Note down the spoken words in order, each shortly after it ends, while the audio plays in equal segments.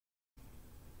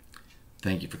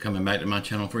Thank you for coming back to my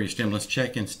channel for your stimulus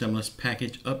check and stimulus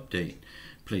package update.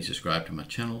 Please subscribe to my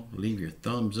channel, leave your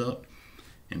thumbs up,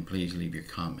 and please leave your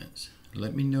comments.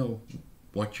 Let me know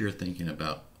what you're thinking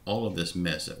about all of this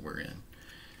mess that we're in.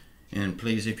 And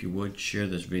please, if you would, share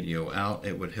this video out.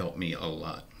 It would help me a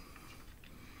lot.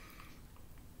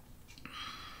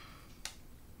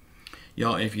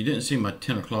 Y'all, if you didn't see my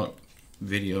 10 o'clock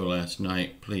video last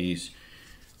night, please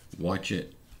watch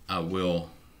it. I will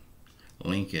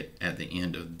link it at the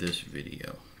end of this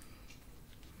video.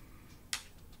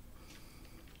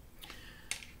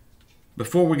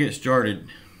 Before we get started,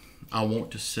 I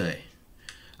want to say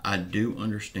I do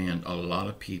understand a lot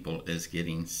of people is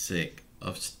getting sick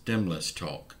of stimulus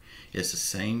talk. It's the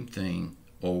same thing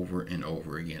over and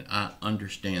over again. I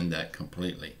understand that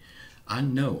completely. I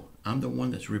know I'm the one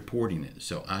that's reporting it,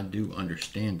 so I do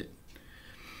understand it.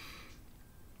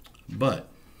 But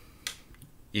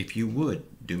if you would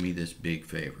do me this big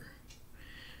favor,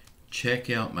 check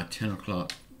out my 10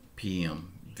 o'clock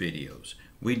p.m. videos.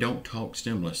 We don't talk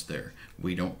stimulus there.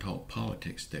 We don't talk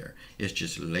politics there. It's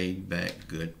just laid back,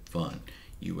 good fun.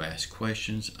 You ask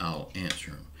questions, I'll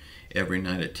answer them. Every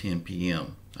night at 10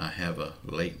 p.m. I have a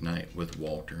late night with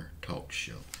Walter talk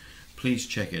show. Please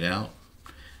check it out.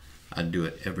 I do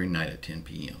it every night at 10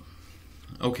 p.m.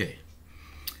 Okay,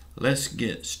 let's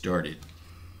get started.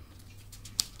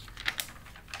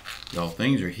 Y'all,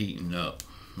 things are heating up.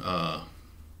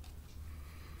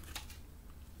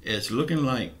 It's looking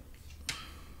like,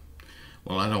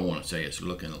 well, I don't want to say it's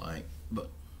looking like, but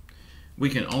we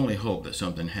can only hope that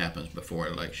something happens before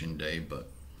Election Day, but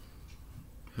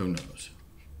who knows?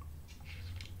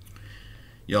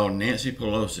 Y'all, Nancy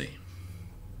Pelosi,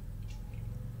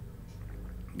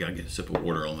 gotta get a sip of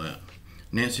water on that.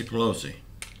 Nancy Pelosi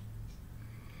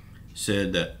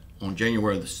said that on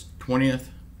January the 20th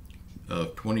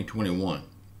of 2021,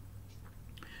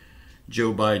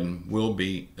 Joe Biden will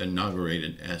be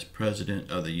inaugurated as President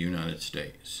of the United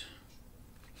States.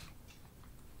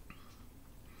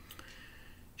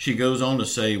 She goes on to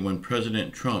say when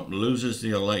President Trump loses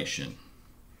the election,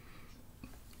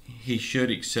 he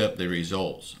should accept the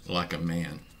results like a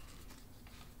man.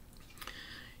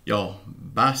 Y'all,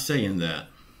 by saying that,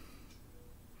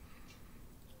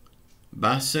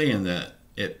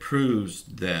 it proves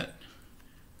that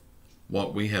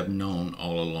what we have known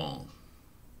all along,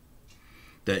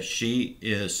 that she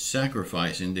is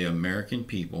sacrificing the American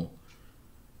people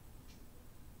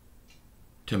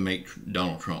to make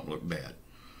Donald Trump look bad,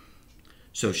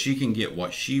 so she can get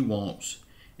what she wants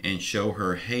and show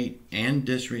her hate and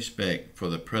disrespect for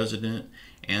the president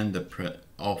and the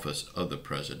office of the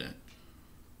president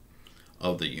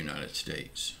of the United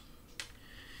States.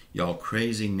 Y'all,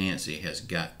 crazy Nancy has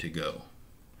got to go.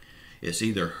 It's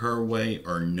either her way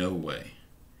or no way.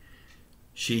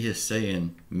 She is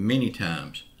saying many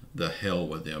times, the hell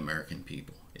with the American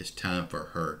people. It's time for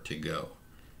her to go.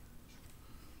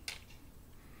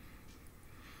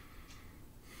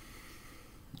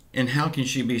 And how can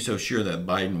she be so sure that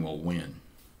Biden will win?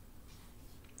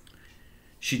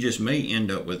 She just may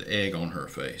end up with egg on her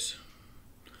face.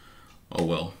 Oh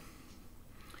well.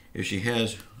 If she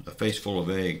has a face full of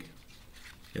egg,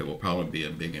 it will probably be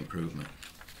a big improvement.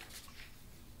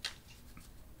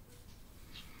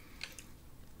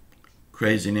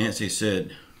 Crazy Nancy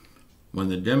said, when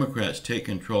the Democrats take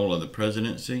control of the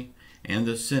presidency and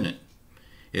the Senate,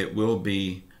 it will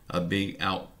be a big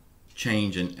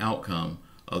change in outcome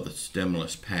of the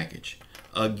stimulus package.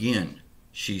 Again,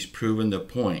 she's proven the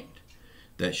point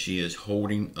that she is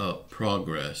holding up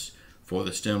progress for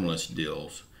the stimulus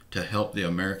deals to help the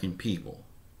American people,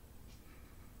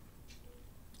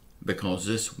 because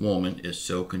this woman is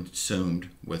so consumed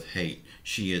with hate.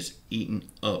 She is eaten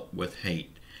up with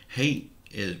hate. Hate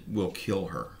will kill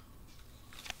her.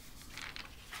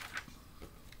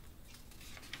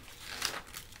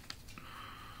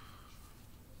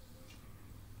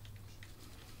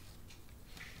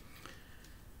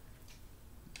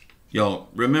 Y'all,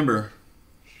 remember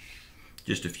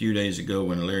just a few days ago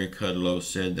when Larry Kudlow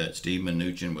said that Steve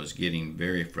Mnuchin was getting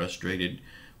very frustrated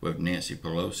with Nancy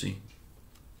Pelosi?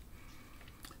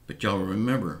 But y'all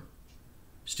remember,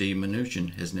 Steve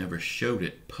Mnuchin has never showed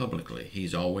it publicly.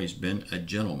 He's always been a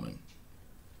gentleman.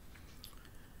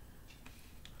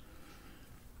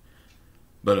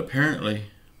 But apparently,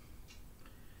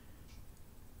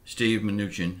 Steve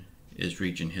Mnuchin is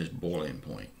reaching his boiling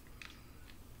point.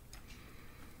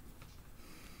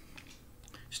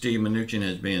 Steve Mnuchin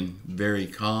has been very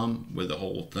calm with the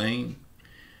whole thing.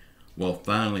 Well,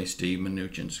 finally, Steve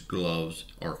Mnuchin's gloves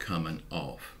are coming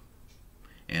off.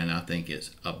 And I think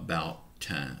it's about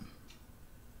time.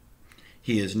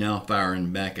 He is now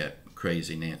firing back at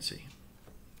Crazy Nancy.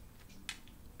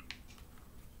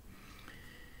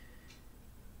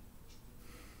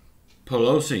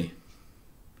 Pelosi,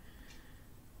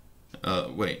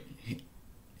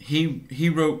 he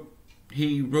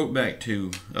wrote back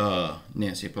to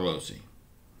Nancy Pelosi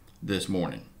this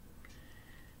morning.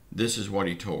 This is what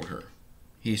he told her.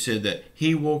 He said that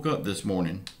he woke up this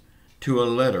morning to a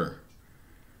letter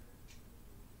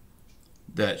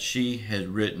that she had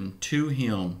written to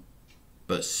him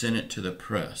but sent it to the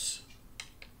press.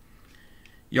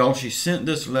 Y'all, she sent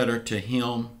this letter to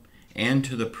him and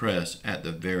to the press at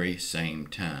the very same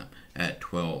time, at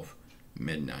 12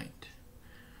 midnight.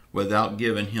 Without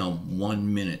giving him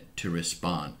 1 minute to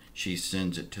respond, she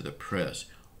sends it to the press.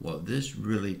 Well, this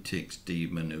really ticked Steve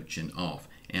Mnuchin off,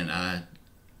 and I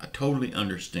totally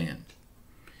understand.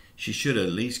 She should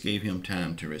at least give him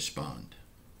time to respond.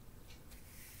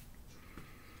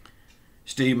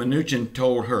 Steve Mnuchin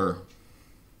told her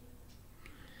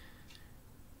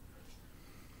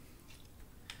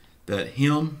that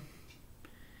him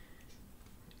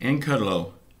and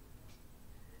Kudlow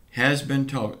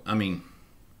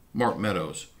Mark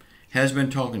Meadows has been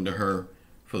talking to her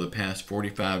for the past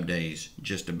 45 days,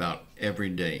 just about every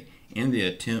day, in the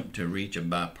attempt to reach a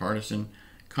bipartisan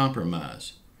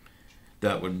compromise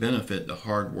that would benefit the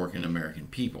hard-working American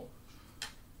people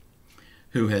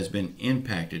who has been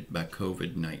impacted by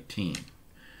COVID-19.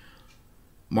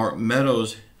 Mark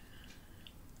Meadows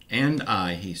and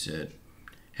I, he said,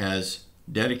 has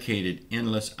dedicated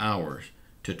endless hours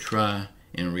to try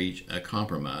and reach a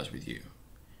compromise with you.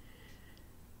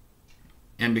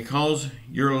 And because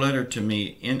your letter to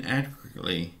me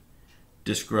inaccurately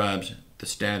describes the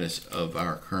status of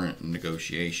our current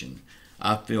negotiation,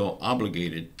 I feel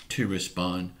obligated to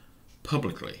respond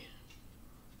publicly.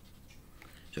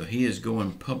 So he is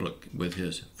going public with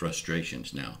his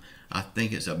frustrations now. I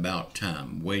think it's about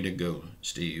time. Way to go,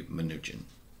 Steve Mnuchin.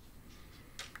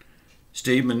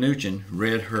 Steve Mnuchin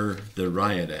read her the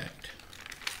Riot Act.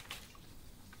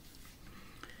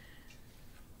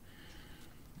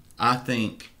 I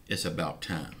think it's about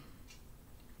time.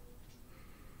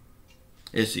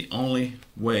 It's the only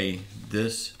way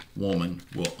this woman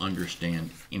will understand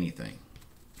anything.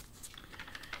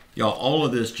 Y'all, all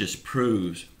of this just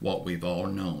proves what we've all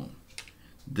known.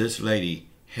 This lady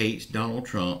hates Donald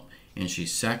Trump, and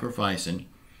she's sacrificing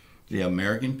the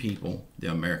American people, the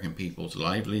American people's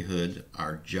livelihood,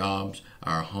 our jobs,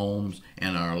 our homes,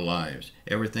 and our lives.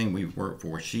 Everything we've worked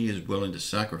for, she is willing to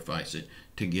sacrifice it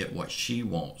to get what she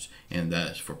wants, and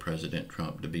that's for President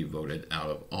Trump to be voted out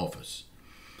of office.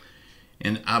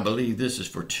 And I believe this is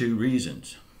for two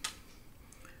reasons.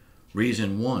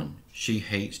 Reason one, she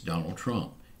hates Donald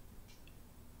Trump.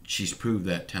 She's proved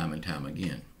that time and time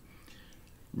again.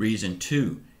 Reason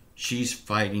two, she's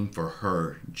fighting for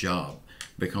her job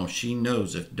because she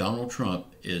knows if Donald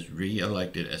Trump is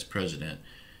re-elected as president,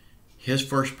 his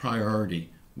first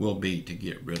priority will be to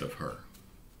get rid of her.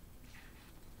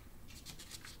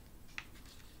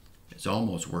 It's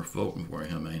almost worth voting for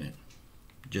him, ain't it?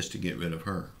 Just to get rid of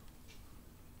her.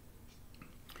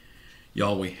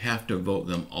 Y'all, we have to vote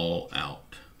them all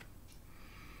out.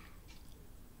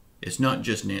 It's not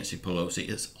just Nancy Pelosi,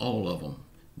 it's all of them.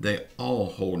 They're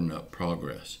all holding up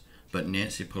progress. But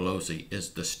Nancy Pelosi is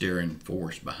the steering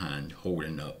force behind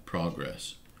holding up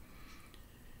progress.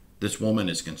 This woman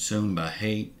is consumed by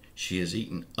hate. She is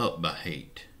eaten up by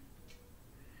hate.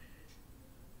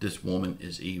 This woman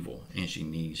is evil and she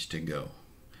needs to go.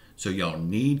 So y'all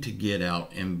need to get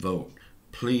out and vote.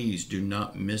 Please do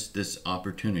not miss this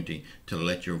opportunity to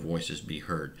let your voices be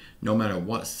heard. No matter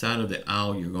what side of the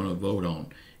aisle you're going to vote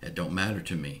on, it don't matter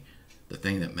to me. The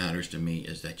thing that matters to me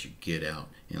is that you get out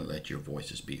and let your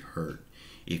voices be heard.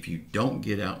 If you don't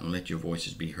get out and let your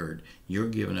voices be heard, you're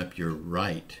giving up your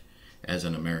right as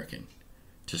an American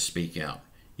to speak out.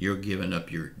 You're giving up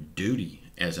your duty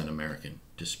as an American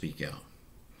to speak out.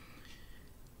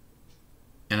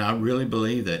 And I really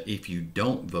believe that if you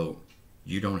don't vote,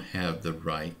 you don't have the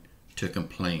right to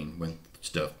complain when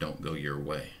stuff don't go your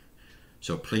way.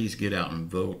 So please get out and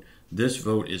vote. This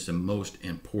vote is the most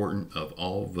important of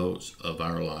all votes of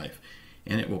our life,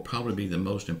 and it will probably be the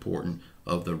most important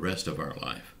of the rest of our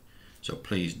life. So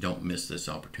please don't miss this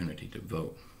opportunity to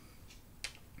vote.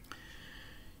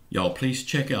 Y'all, please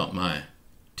check out my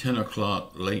 10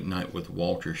 o'clock Late Night with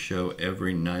Walter show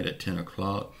every night at 10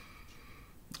 o'clock.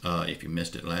 If you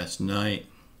missed it last night,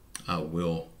 I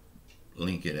will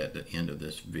link it at the end of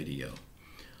this video.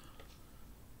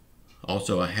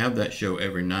 Also, I have that show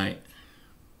every night,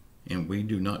 and we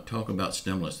do not talk about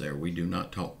stimulus there. We do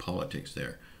not talk politics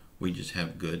there. We just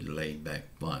have good laid-back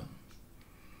fun.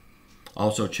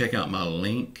 Also, check out my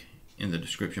link in the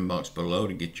description box below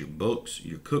to get your books,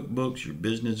 your cookbooks, your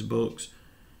business books,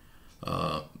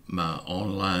 my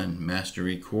online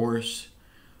mastery course,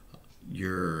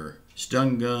 your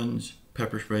stun guns,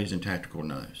 pepper sprays, and tactical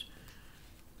knives.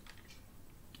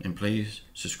 And please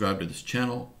subscribe to this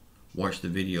channel. Watch the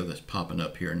video that's popping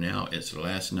up here now. It's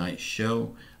last night's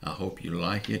show. I hope you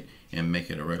like it and make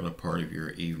it a regular part of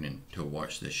your evening to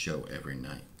watch this show every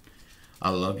night. I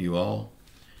love you all.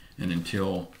 And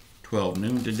until 12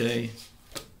 noon today,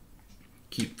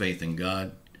 keep faith in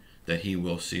God that He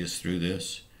will see us through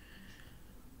this.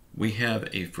 We have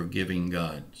a forgiving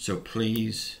God. So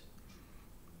please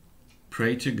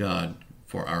pray to God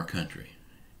for our country.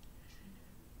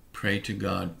 Pray to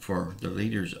God for the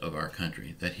leaders of our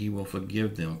country, that He will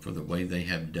forgive them for the way they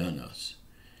have done us.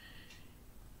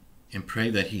 And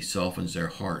pray that He softens their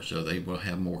hearts so they will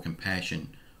have more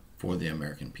compassion for the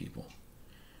American people.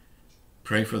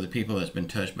 Pray for the people that's been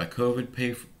touched by COVID.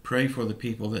 Pray for the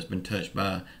people that's been touched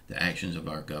by the actions of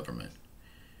our government.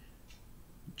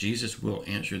 Jesus will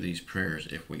answer these prayers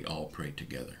if we all pray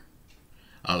together.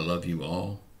 I love you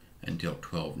all. Until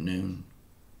 12 noon.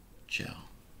 Ciao.